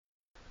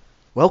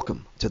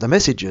Welcome to the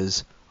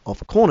messages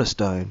of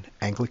Cornerstone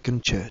Anglican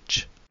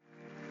Church.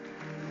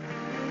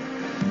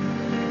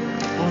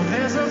 Oh,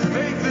 there's a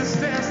faith that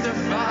stands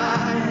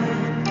defied.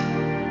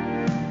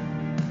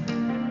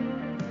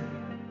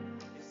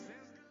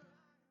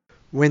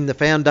 When the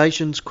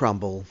foundations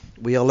crumble,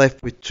 we are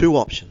left with two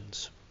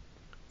options: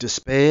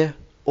 despair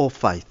or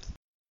faith.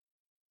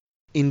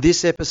 In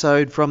this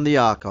episode from the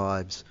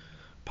archives,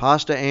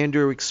 Pastor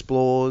Andrew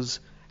explores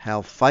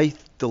how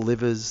faith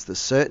delivers the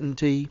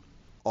certainty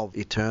of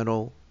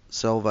eternal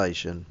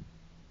salvation.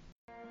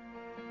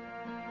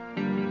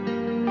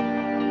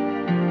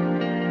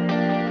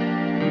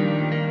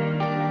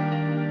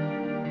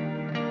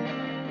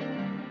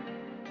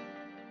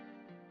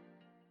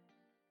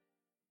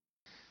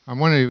 I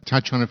want to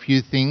touch on a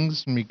few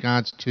things in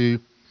regards to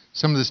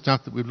some of the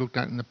stuff that we've looked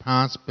at in the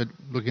past, but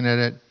looking at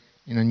it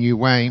in a new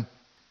way.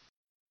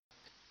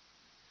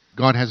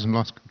 God hasn't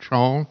lost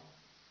control.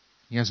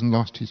 He hasn't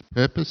lost his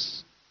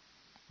purpose,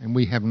 and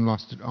we haven't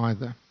lost it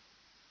either.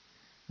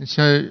 And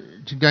so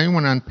today I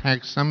want to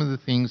unpack some of the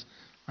things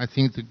I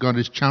think that God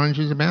has challenged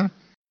us about,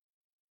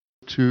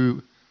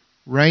 to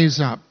raise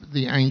up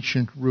the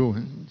ancient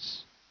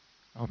ruins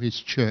of his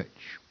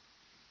church,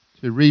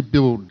 to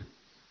rebuild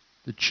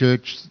the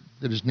church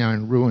that is now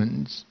in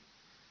ruins,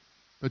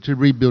 but to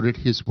rebuild it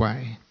his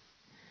way.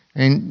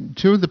 And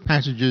two of the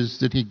passages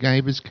that he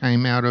gave us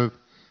came out of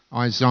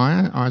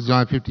Isaiah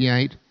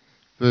 58,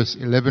 verse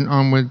 11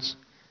 onwards,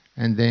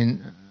 and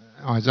then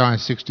Isaiah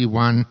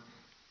 61,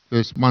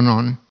 verse 1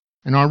 on.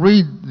 And I'll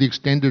read the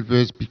extended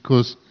verse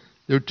because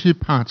there are two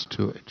parts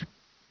to it.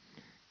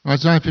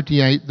 Isaiah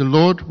 58, the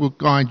Lord will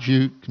guide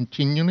you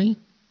continually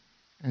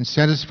and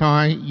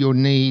satisfy your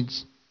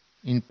needs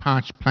in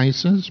parched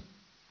places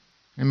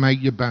and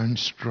make your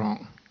bones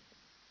strong.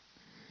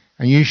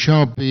 And you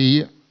shall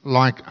be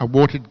like a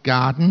watered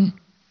garden,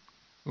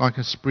 like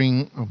a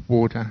spring of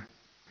water,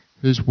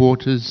 whose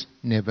waters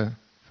never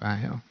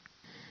fail.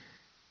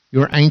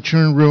 Your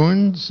ancient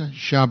ruins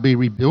shall be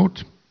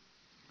rebuilt.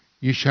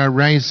 You shall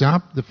raise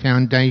up the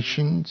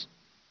foundations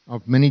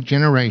of many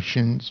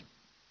generations.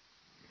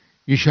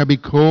 You shall be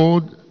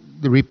called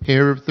the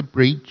repairer of the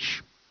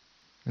breach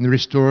and the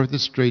restorer of the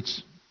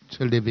streets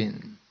to live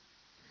in.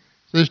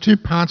 So there's two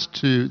parts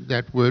to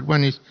that word.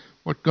 One is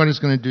what God is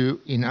going to do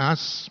in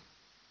us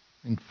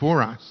and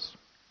for us,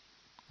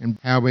 and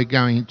how we're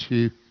going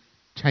to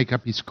take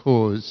up his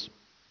cause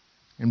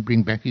and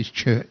bring back his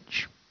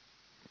church.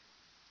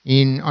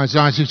 In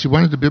Isaiah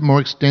 61, it's a bit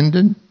more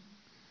extended,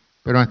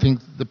 but I think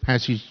the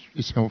passage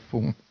is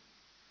helpful.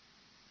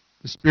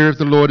 The Spirit of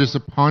the Lord is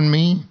upon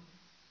me,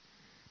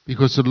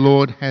 because the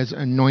Lord has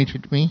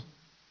anointed me.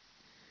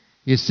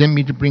 He has sent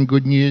me to bring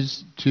good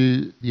news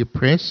to the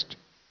oppressed,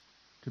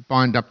 to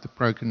bind up the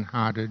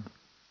brokenhearted,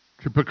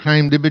 to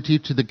proclaim liberty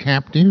to the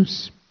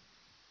captives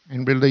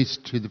and release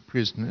to the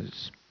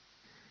prisoners,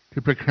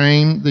 to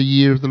proclaim the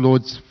year of the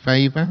Lord's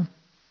favour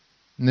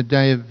and the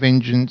day of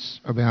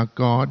vengeance of our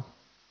God,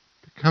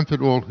 to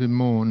comfort all who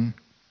mourn,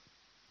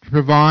 to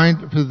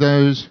provide for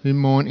those who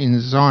mourn in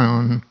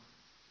Zion,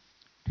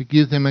 to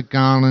give them a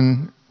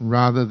garland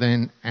rather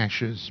than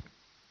ashes,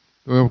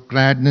 the oil of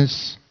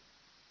gladness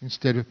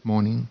instead of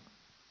mourning,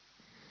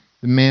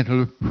 the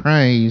mantle of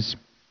praise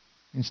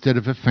instead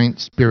of a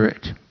faint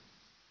spirit.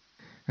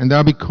 And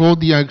they'll be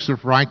called the oaks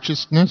of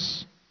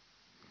righteousness,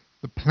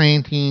 the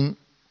planting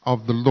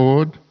of the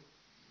Lord,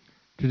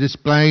 to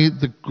display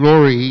the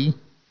glory.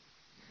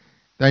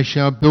 They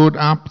shall build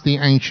up the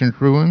ancient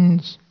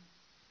ruins.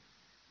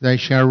 They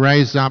shall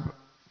raise up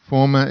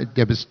former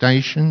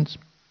devastations.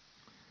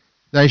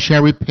 They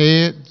shall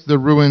repair the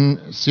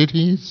ruined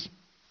cities,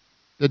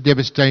 the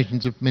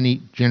devastations of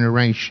many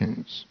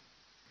generations.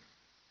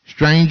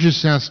 Strangers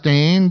shall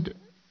stand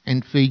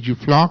and feed your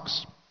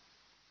flocks.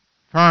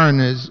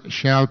 Foreigners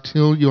shall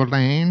till your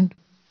land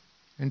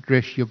and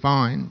dress your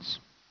vines.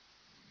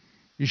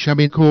 You shall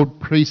be called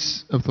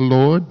priests of the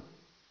Lord.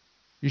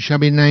 You shall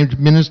be named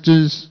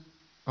ministers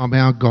of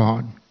our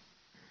God.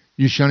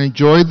 You shall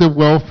enjoy the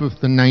wealth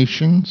of the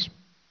nations,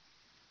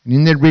 and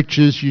in their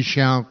riches you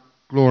shall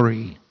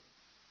glory.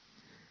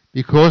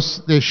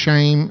 Because their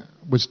shame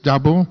was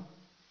double,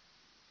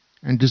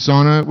 and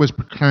dishonour was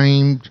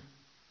proclaimed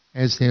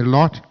as their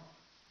lot,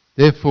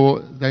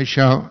 therefore they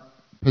shall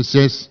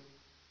possess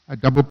a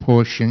double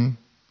portion,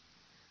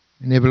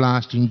 and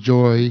everlasting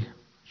joy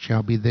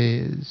shall be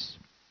theirs.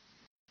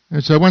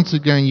 And so once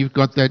again you've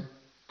got that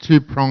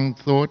two-pronged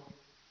thought: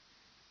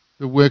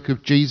 the work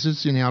of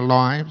Jesus in our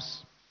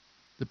lives,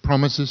 the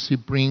promises he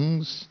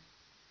brings,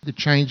 the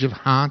change of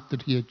heart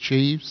that he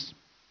achieves,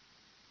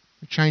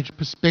 a change of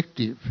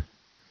perspective,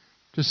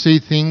 to see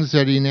things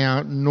that in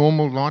our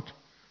normal lot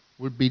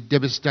would be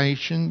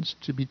devastations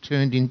to be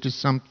turned into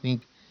something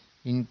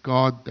in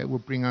God that will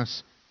bring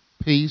us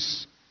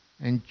peace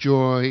and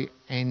joy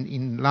and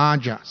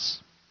enlarge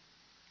us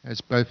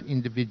as both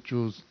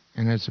individuals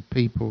and as a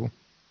people.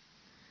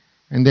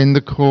 And then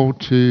the call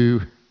to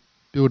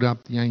build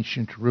up the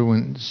ancient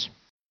ruins.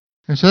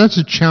 And so that's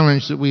a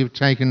challenge that we have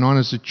taken on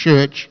as a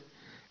church,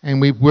 and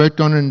we've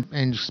worked on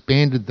and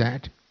expanded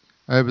that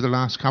over the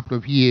last couple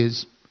of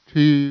years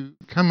to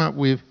come up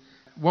with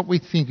what we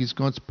think is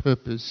God's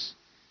purpose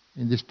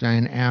in this day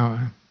and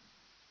hour.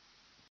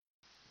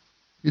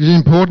 It is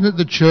important that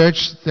the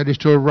church that is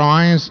to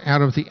arise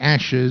out of the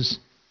ashes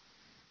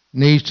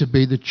needs to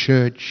be the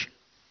church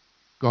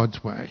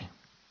God's way.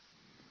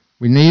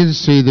 We need to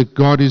see that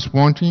God is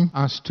wanting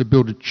us to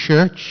build a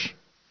church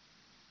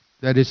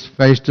that is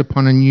based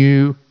upon a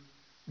new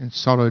and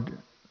solid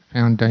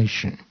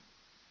foundation.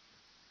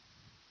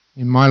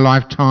 In my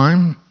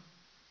lifetime,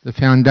 the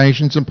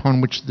foundations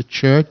upon which the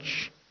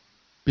church,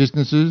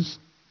 businesses,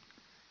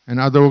 and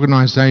other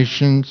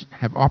organisations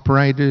have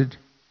operated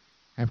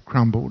have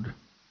crumbled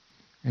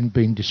and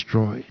been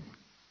destroyed.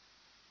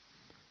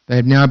 They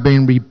have now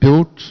been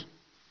rebuilt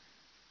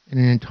in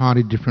an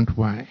entirely different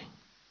way.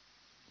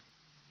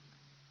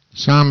 The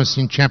psalmist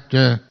in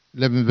chapter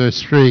 11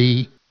 verse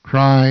 3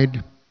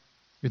 cried,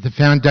 "If the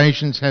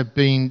foundations have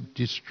been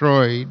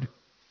destroyed,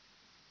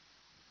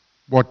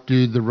 what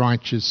do the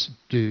righteous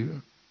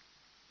do?"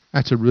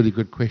 That's a really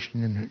good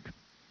question, isn't it?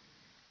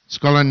 A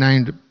scholar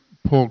named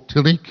Paul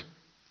Tillich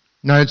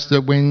notes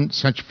that when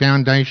such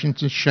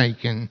foundations are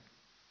shaken,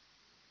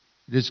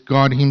 it is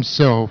God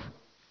himself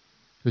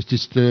who has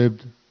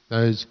disturbed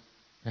those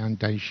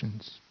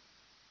foundations.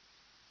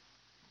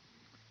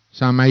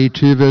 Psalm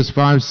 82 verse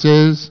 5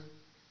 says,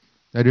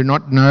 "They do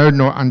not know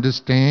nor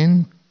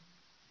understand.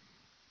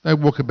 They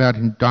walk about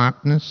in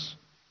darkness.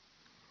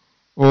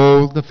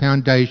 All the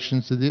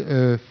foundations of the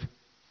earth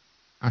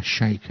are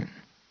shaken."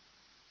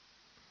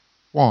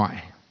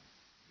 Why?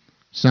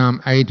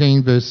 Psalm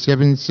 18 verse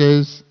 7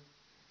 says,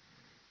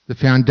 "The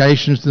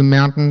foundations of the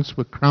mountains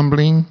were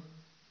crumbling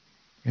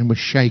and were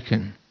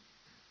shaken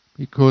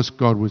because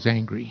God was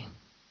angry."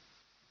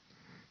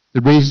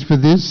 The reason for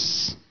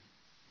this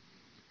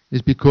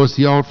is because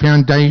the old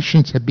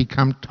foundations had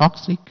become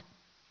toxic,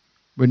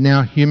 were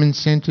now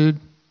human-centred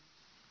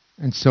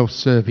and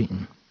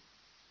self-serving,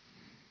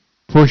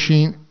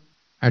 pushing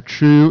a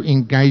true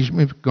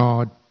engagement with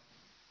God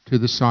to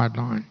the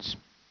sidelines.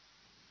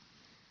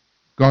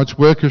 God's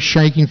work of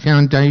shaking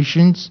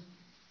foundations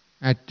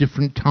at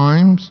different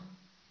times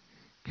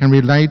can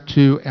relate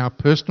to our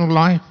personal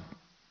life,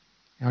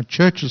 our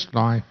church's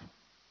life,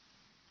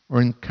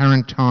 or in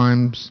current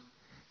times,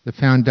 the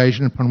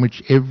foundation upon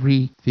which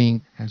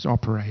everything has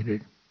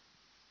operated.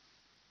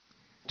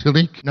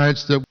 Tillich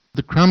notes that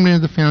the crumbling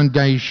of the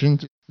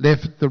foundations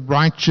left the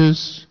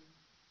righteous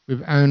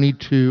with only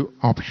two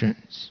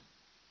options: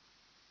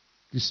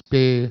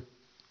 despair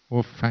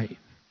or faith.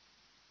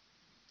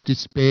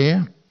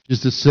 Despair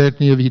is the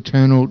certainty of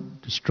eternal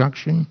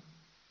destruction,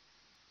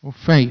 or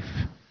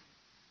faith,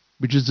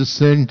 which is the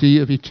certainty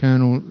of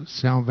eternal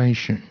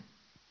salvation.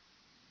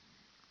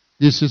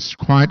 This is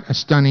quite a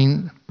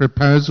stunning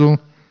proposal.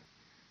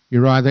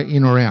 You're either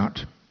in or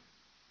out.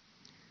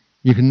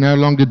 You can no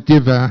longer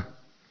dither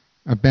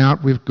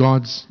about with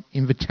God's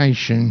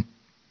invitation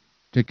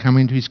to come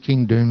into his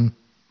kingdom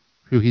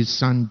through his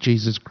Son,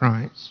 Jesus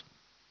Christ.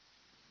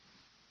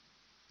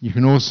 You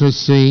can also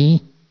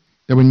see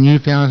that when new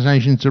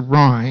foundations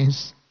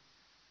arise,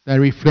 they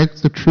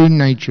reflect the true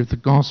nature of the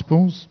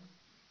Gospels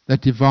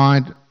that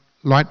divide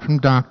light from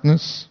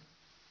darkness,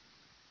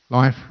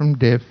 life from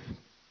death,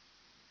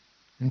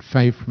 and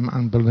faith from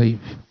unbelief.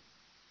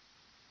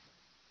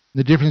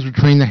 The difference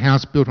between the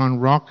house built on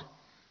rock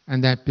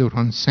and that built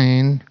on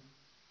sand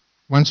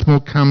once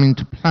more come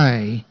into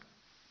play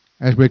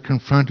as we're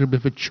confronted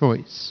with a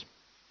choice: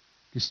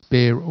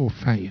 despair or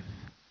faith.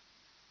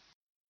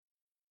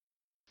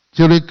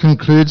 Tillich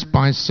concludes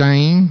by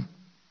saying,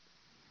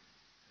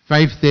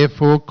 "Faith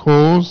therefore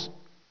calls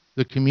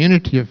the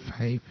community of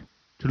faith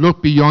to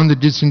look beyond the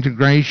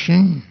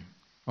disintegration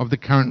of the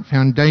current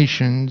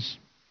foundations,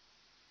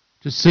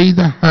 to see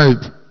the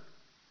hope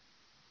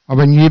of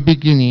a new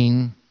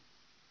beginning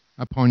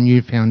upon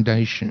new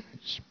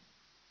foundations."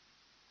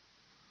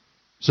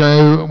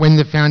 So when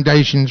the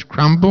foundations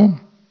crumble,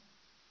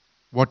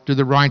 what do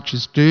the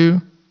righteous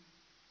do?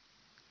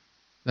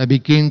 They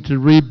begin to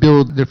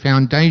rebuild the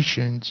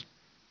foundations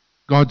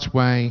God's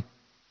way,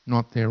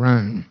 not their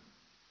own.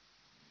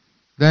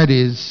 That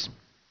is,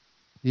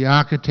 the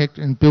architect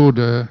and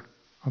builder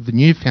of the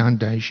new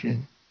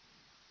foundation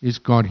is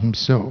God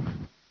himself.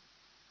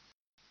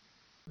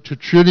 To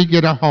truly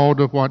get a hold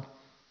of what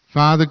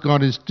Father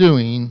God is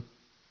doing,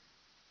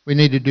 we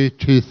need to do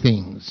two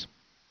things.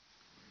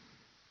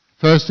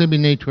 Firstly, we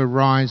need to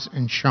arise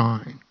and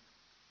shine.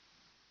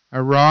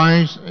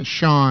 Arise,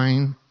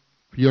 shine,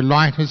 for your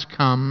light has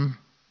come,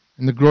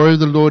 and the glory of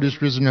the Lord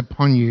is risen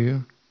upon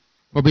you.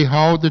 For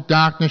behold, the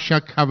darkness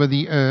shall cover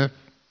the earth,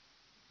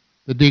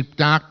 the deep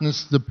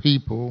darkness the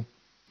people,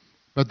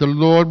 but the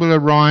Lord will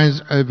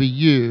arise over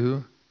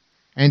you,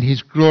 and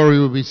his glory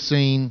will be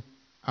seen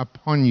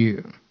upon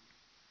you.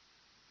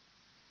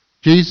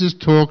 Jesus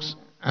talks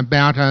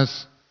about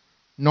us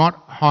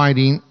not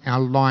hiding our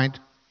light,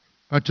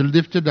 but to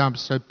lift it up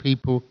so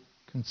people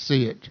can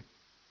see it.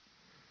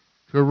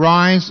 To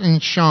arise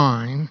and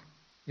shine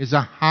is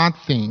a hard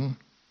thing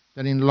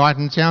that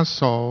enlightens our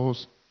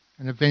souls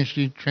and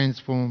eventually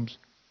transforms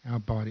our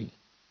body.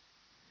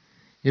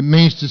 It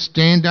means to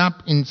stand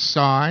up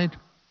inside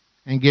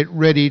and get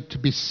ready to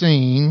be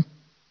seen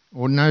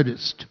or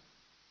noticed.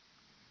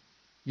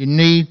 You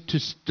need to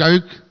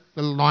stoke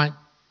the light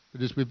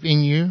that is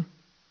within you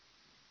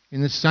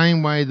in the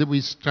same way that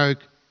we stoke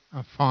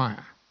a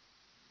fire,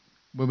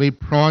 where we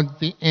prod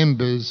the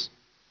embers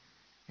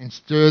and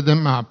stir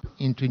them up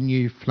into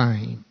new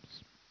flames.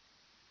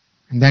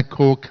 And that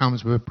call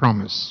comes with a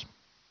promise.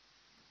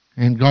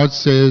 And God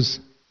says,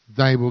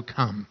 they will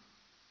come.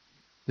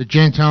 The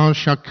Gentiles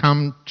shall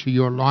come to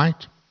your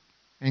light,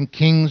 and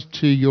kings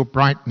to your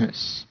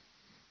brightness,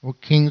 or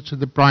kings to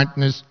the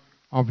brightness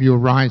of your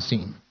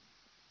rising.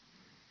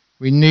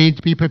 We need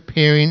to be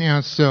preparing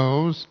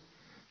ourselves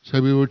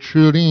so we will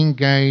truly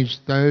engage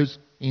those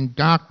in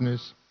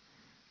darkness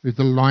with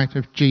the light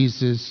of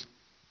Jesus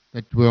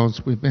that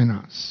dwells within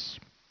us.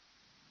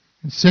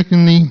 And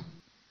secondly,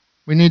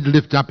 we need to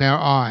lift up our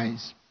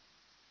eyes.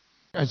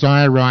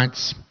 Isaiah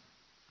writes,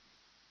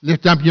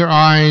 "Lift up your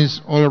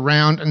eyes all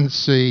around and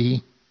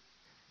see.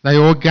 They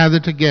all gather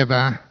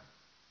together.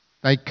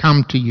 They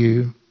come to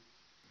you.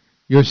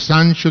 Your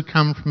sons shall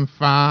come from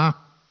far,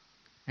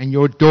 and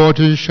your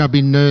daughters shall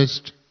be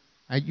nursed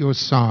at your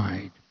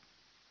side."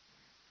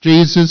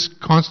 Jesus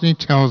constantly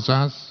tells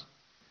us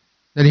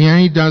that he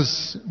only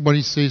does what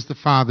he sees the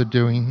Father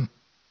doing.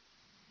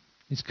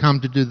 He's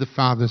come to do the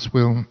Father's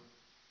will.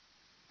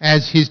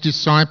 As his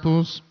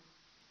disciples,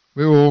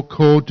 we're all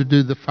called to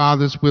do the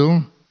Father's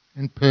will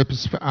and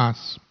purpose for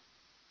us.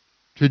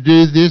 To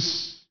do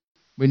this,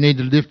 we need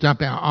to lift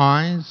up our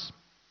eyes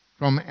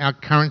from our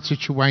current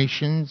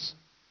situations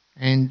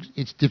and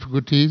its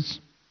difficulties,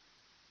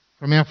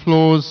 from our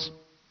flaws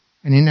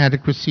and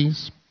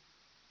inadequacies,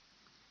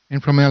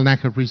 and from our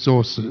lack of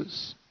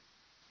resources.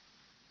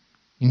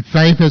 In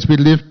faith, as we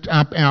lift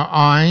up our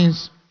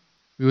eyes,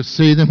 we will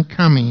see them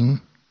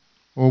coming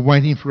or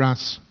waiting for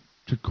us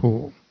to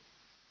call.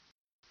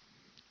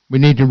 We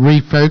need to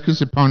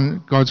refocus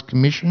upon God's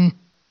commission,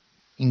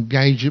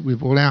 engage it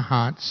with all our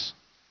hearts,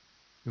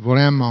 with all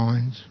our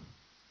minds,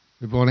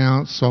 with all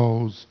our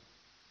souls,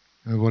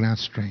 and with all our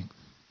strength,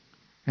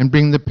 and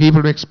bring the people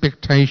of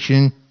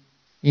expectation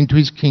into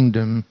his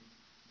kingdom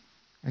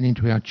and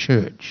into our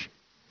church.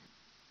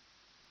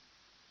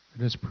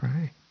 Let us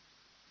pray.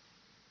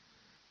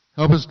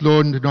 Help us,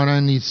 Lord, to not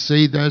only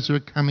see those who are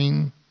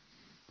coming,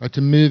 but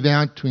to move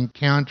out to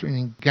encounter and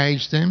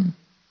engage them,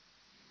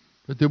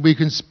 but that we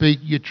can speak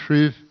your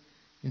truth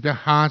into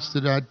hearts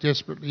that are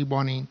desperately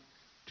wanting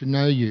to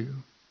know you,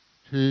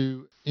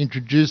 to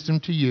introduce them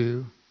to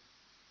you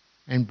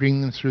and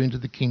bring them through into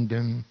the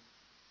kingdom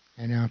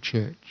and our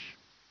church.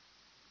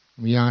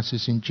 And we ask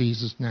this in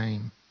Jesus'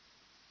 name.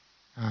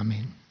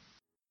 Amen.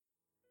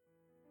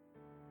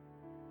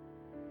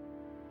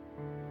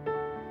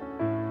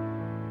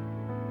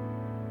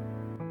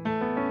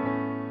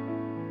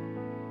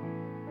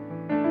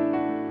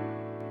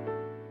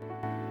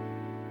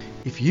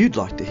 If you'd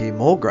like to hear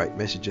more great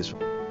messages,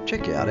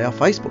 check out our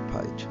Facebook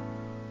page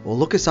or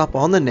look us up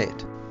on the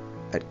net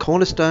at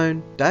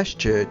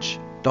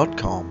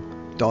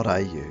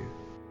cornerstone-church.com.au.